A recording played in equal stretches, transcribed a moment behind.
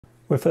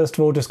We're first of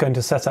all just going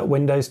to set up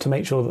Windows to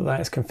make sure that that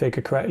is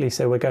configured correctly.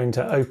 So we're going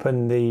to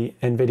open the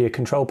NVIDIA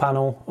control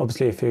panel.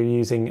 Obviously, if you're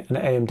using an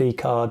AMD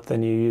card,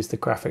 then you use the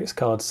graphics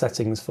card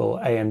settings for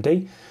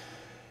AMD.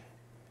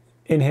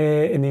 In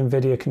here, in the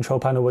NVIDIA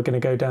control panel, we're going to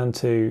go down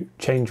to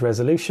change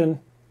resolution,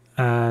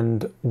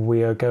 and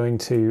we are going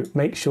to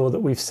make sure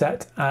that we've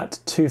set at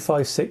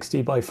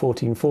 2560 by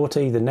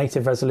 1440, the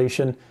native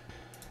resolution.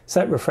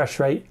 Set refresh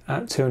rate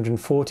at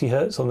 240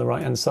 Hz on the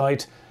right hand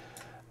side.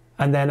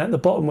 And then at the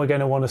bottom, we're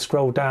going to want to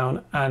scroll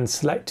down and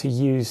select to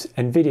use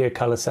NVIDIA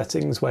color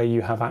settings, where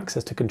you have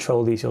access to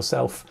control these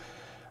yourself.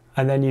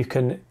 And then you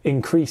can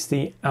increase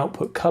the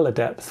output color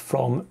depth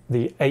from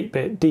the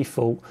 8-bit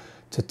default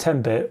to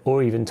 10-bit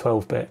or even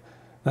 12-bit.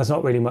 There's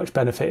not really much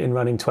benefit in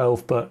running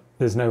 12, but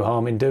there's no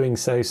harm in doing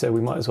so, so we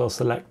might as well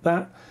select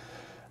that.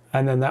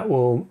 And then that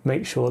will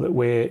make sure that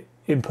we're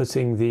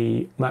inputting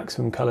the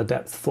maximum color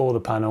depth for the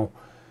panel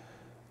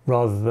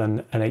rather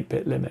than an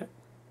 8-bit limit.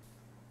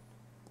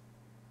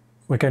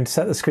 We're going to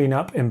set the screen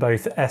up in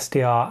both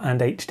SDR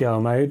and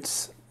HDR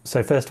modes.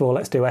 So first of all,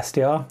 let's do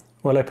SDR.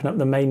 We'll open up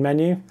the main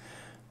menu,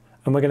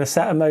 and we're going to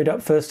set a mode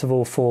up first of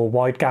all for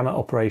wide gamut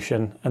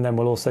operation, and then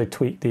we'll also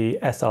tweak the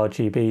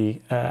sRGB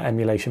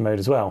emulation mode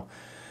as well.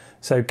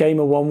 So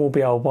Gamer 1 will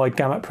be our wide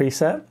gamut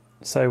preset.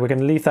 So we're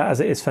going to leave that as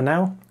it is for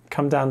now.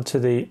 Come down to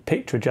the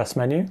picture adjust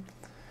menu.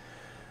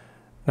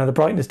 Now the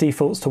brightness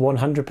defaults to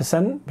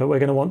 100%, but we're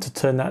going to want to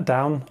turn that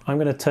down. I'm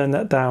going to turn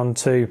that down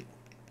to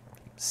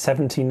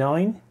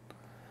 79.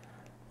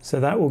 So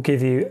that will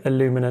give you a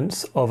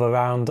luminance of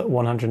around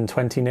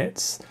 120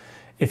 nits.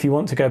 If you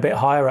want to go a bit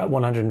higher at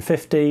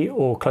 150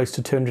 or close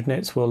to 200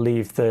 nits, we'll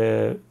leave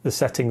the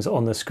settings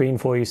on the screen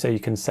for you so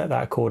you can set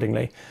that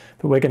accordingly.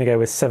 But we're going to go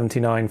with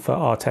 79 for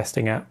our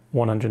testing at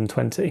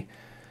 120.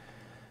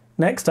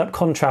 Next up,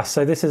 contrast.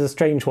 So this is a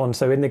strange one.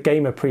 So in the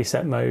Gamer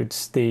preset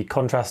modes, the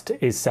contrast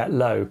is set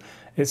low.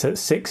 It's at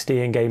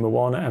 60 in Gamer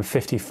 1 and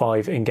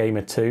 55 in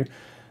Gamer 2.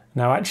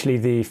 Now actually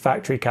the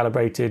factory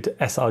calibrated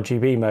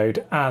sRGB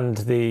mode and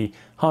the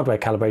hardware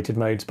calibrated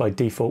modes by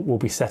default will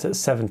be set at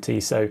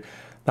 70, so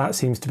that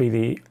seems to be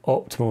the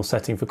optimal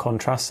setting for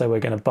contrast, so we're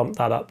going to bump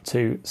that up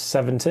to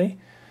 70.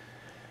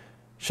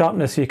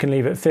 Sharpness you can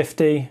leave at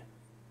 50.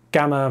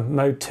 Gamma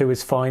mode 2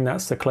 is fine,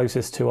 that's the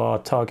closest to our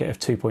target of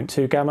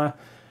 2.2 gamma.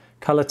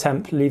 Color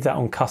temp, leave that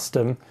on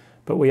custom,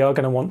 but we are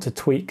going to want to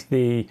tweak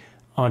the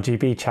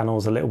RGB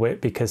channels a little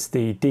bit because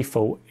the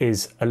default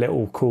is a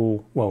little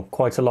cool, well,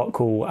 quite a lot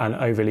cool and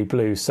overly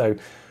blue. So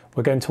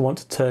we're going to want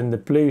to turn the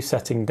blue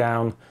setting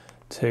down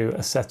to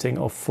a setting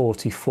of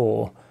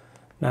 44.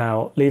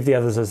 Now leave the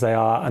others as they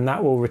are, and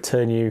that will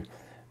return you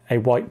a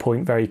white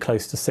point very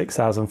close to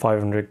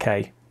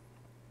 6500K.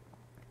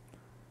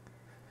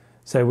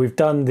 So we've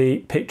done the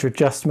picture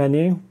adjust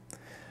menu.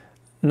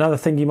 Another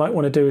thing you might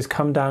want to do is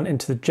come down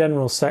into the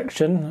general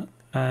section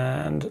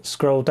and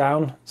scroll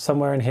down.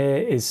 Somewhere in here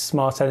is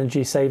smart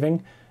energy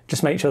saving.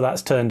 Just make sure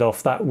that's turned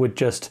off. That would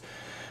just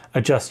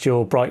adjust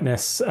your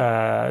brightness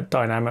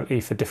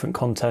dynamically for different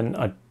content.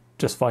 I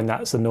just find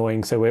that's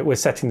annoying. So we're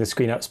setting the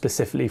screen up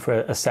specifically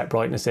for a set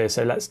brightness here.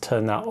 So let's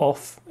turn that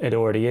off. It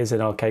already is in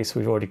our case.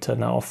 We've already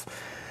turned that off.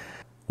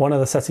 One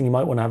other setting you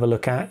might want to have a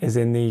look at is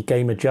in the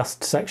game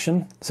adjust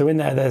section. So in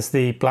there's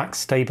the black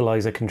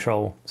stabilizer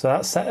control. So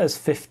that's set as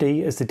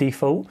 50 as the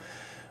default.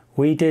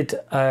 We did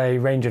a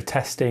range of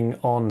testing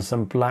on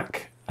some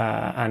black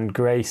and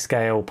grey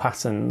scale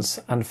patterns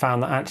and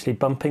found that actually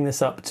bumping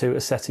this up to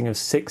a setting of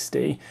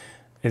 60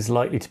 is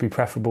likely to be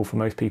preferable for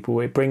most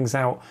people. It brings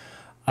out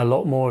a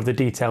lot more of the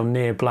detail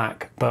near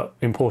black, but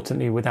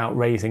importantly without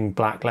raising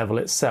black level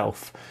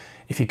itself.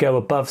 If you go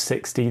above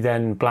 60,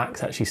 then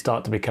blacks actually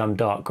start to become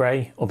dark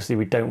grey. Obviously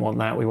we don't want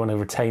that, we want to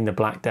retain the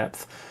black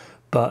depth,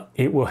 but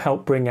it will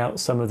help bring out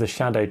some of the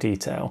shadow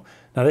detail.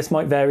 Now this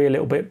might vary a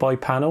little bit by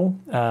panel.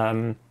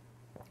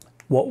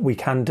 What we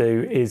can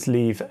do is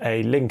leave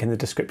a link in the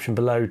description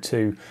below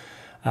to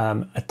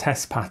a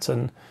test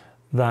pattern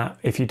that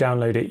if you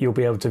download it, you'll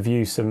be able to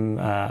view some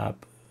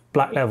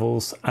black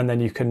levels, and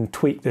then you can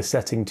tweak the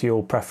setting to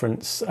your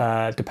preference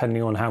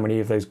depending on how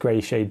many of those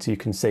grey shades you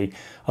can see.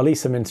 I'll leave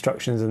some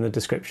instructions in the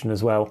description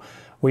as well.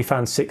 We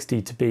found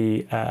 60 to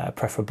be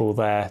preferable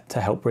there to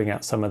help bring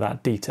out some of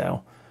that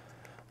detail.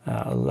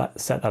 I'll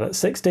set that at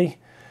 60.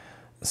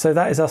 So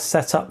that is our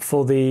setup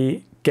for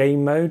the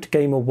game mode,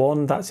 Gamer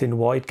 1, that's in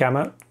wide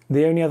gamut.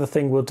 The only other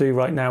thing we'll do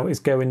right now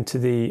is go into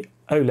the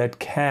OLED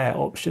care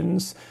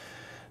options.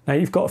 Now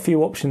you've got a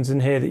few options in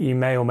here that you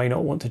may or may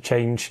not want to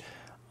change.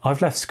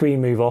 I've left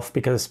screen move off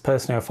because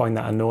personally I find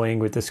that annoying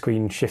with the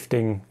screen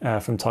shifting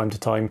from time to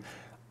time.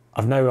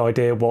 I've no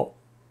idea what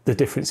the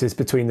difference is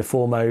between the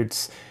 4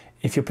 modes.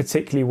 If you're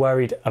particularly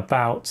worried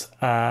about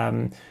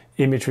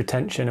image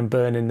retention and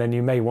burn-in, then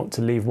you may want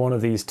to leave one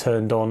of these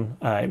turned on.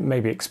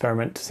 Maybe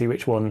experiment to see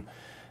which one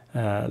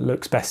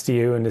looks best to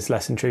you and is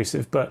less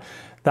intrusive, but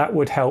that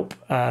would help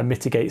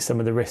mitigate some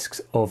of the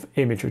risks of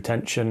image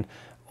retention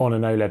on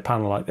an OLED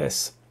panel like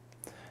this.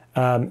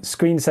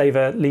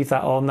 Screensaver, leave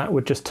that on. That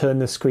would just turn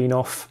the screen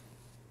off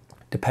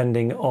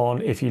depending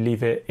on if you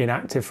leave it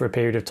inactive for a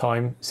period of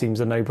time. Seems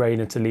a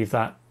no-brainer to leave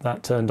that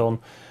turned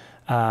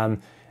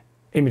on.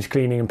 Image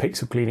cleaning and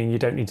pixel cleaning, you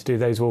don't need to do.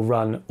 Those will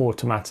run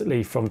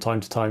automatically from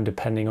time to time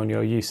depending on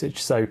your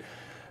usage. So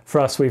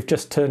for us, we've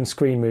just turned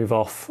screen move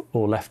off,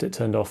 or left it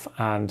turned off,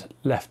 and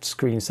left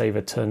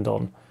screensaver turned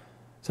on.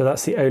 So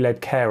that's the OLED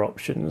care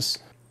options.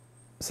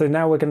 So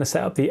now we're going to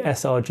set up the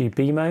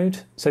sRGB mode.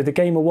 So the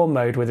Gamer 1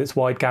 mode with its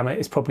wide gamut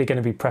is probably going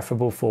to be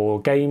preferable for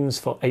games,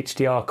 for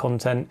HDR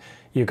content.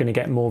 You're going to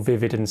get more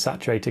vivid and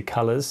saturated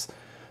colours.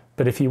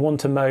 But if you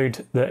want a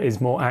mode that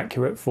is more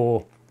accurate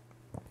for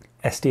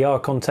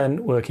SDR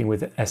content, working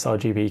with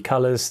sRGB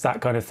colours,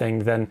 that kind of thing,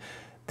 then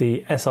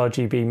the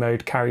sRGB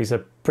mode carries a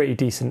pretty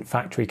decent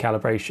factory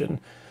calibration.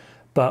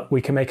 But we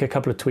can make a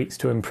couple of tweaks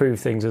to improve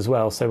things as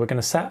well. So we're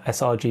going to set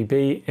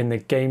sRGB in the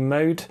game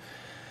mode.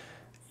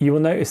 You will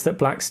notice that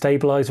black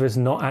stabilizer is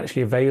not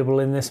actually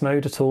available in this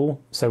mode at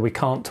all, so we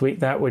can't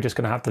tweak that. We're just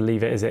going to have to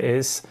leave it as it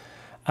is.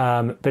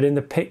 But in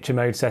the picture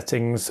mode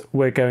settings,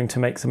 we're going to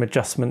make some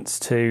adjustments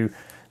to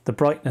the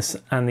brightness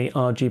and the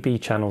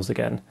RGB channels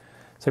again.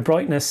 So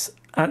brightness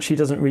actually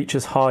doesn't reach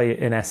as high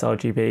in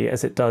sRGB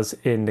as it does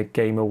in the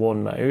Gamer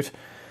 1 mode.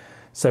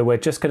 So we're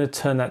just going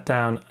to turn that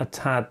down a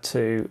tad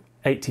to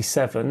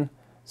 87.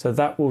 So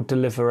that will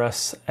deliver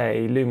us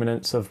a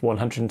luminance of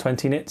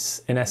 120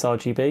 nits in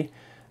sRGB.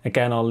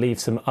 Again, I'll leave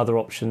some other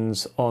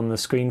options on the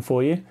screen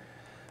for you.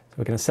 So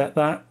we're going to set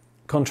that.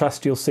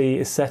 Contrast, you'll see,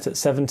 is set at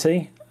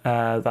 70.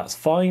 That's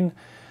fine.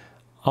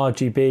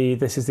 RGB,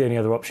 this is the only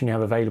other option you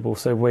have available.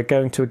 So we're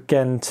going to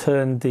again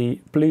turn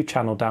the blue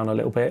channel down a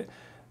little bit.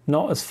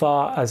 Not as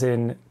far as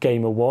in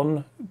Gamer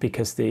 1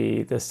 because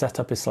the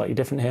setup is slightly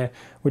different here.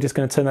 We're just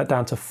going to turn that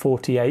down to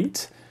 48.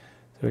 So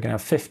we're going to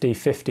have 50,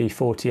 50,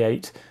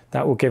 48.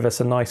 That will give us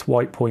a nice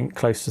white point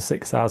close to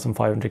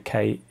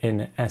 6500K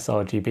in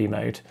sRGB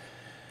mode.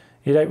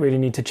 You don't really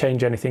need to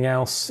change anything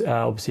else.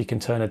 Obviously you can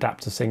turn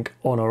adaptive sync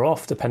on or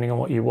off depending on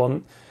what you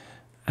want.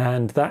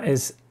 And that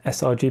is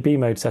sRGB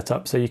mode set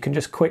up. So you can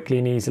just quickly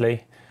and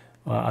easily,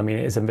 I mean,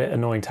 it is a bit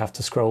annoying to have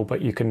to scroll,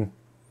 but you can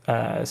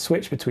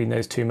switch between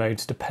those two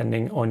modes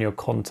depending on your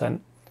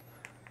content.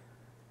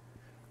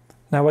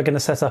 Now we're going to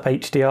set up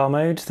HDR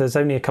mode. There's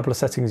only a couple of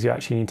settings you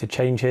actually need to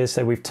change here.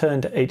 So we've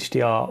turned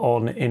HDR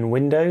on in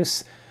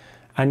Windows,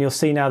 and you'll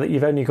see now that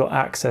you've only got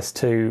access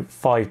to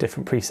 5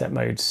 different preset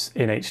modes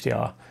in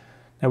HDR.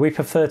 Now we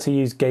prefer to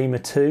use Gamer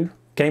 2.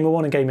 Gamer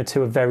 1 and Gamer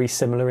 2 are very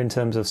similar in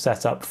terms of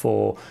setup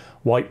for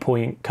white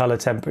point, color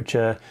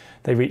temperature.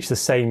 They reach the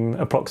same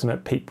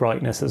approximate peak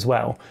brightness as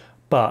well.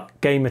 But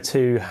Gamer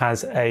 2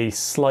 has a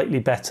slightly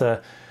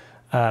better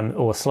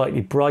or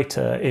slightly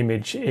brighter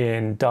image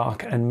in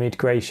dark and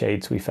mid-grey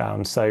shades we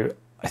found. So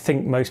I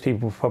think most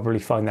people will probably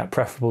find that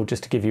preferable,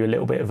 just to give you a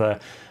little bit of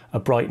a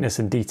brightness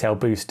and detail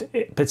boost,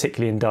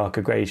 particularly in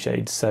darker grey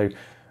shades. So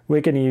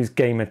we're going to use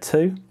Gamer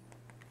 2.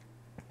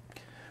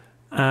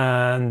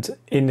 And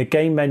in the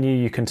game menu,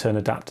 you can turn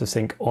adaptive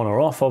sync on or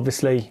off.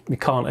 Obviously, we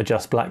can't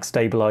adjust black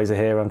stabilizer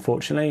here,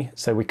 unfortunately,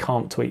 so we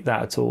can't tweak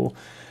that at all.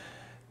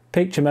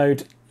 Picture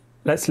mode,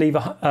 let's leave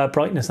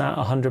brightness at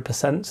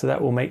 100%, so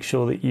that will make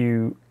sure that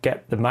you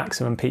get the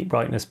maximum peak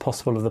brightness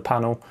possible of the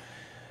panel.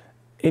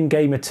 In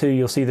Gamer 2,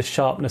 you'll see the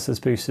sharpness has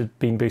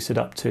been boosted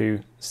up to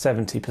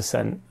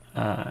 70%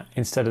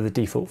 instead of the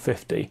default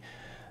 50.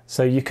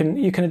 So you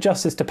can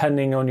adjust this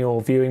depending on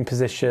your viewing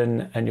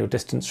position and your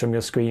distance from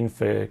your screen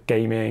for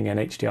gaming and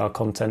HDR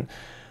content.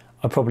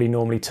 I probably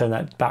normally turn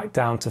that back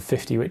down to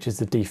 50, which is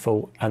the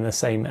default, and the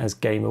same as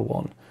Gamer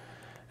 1.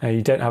 Now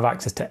you don't have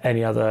access to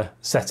any other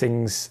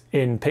settings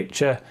in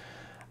picture,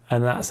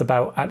 and that's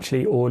about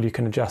actually all you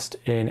can adjust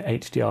in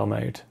HDR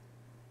mode.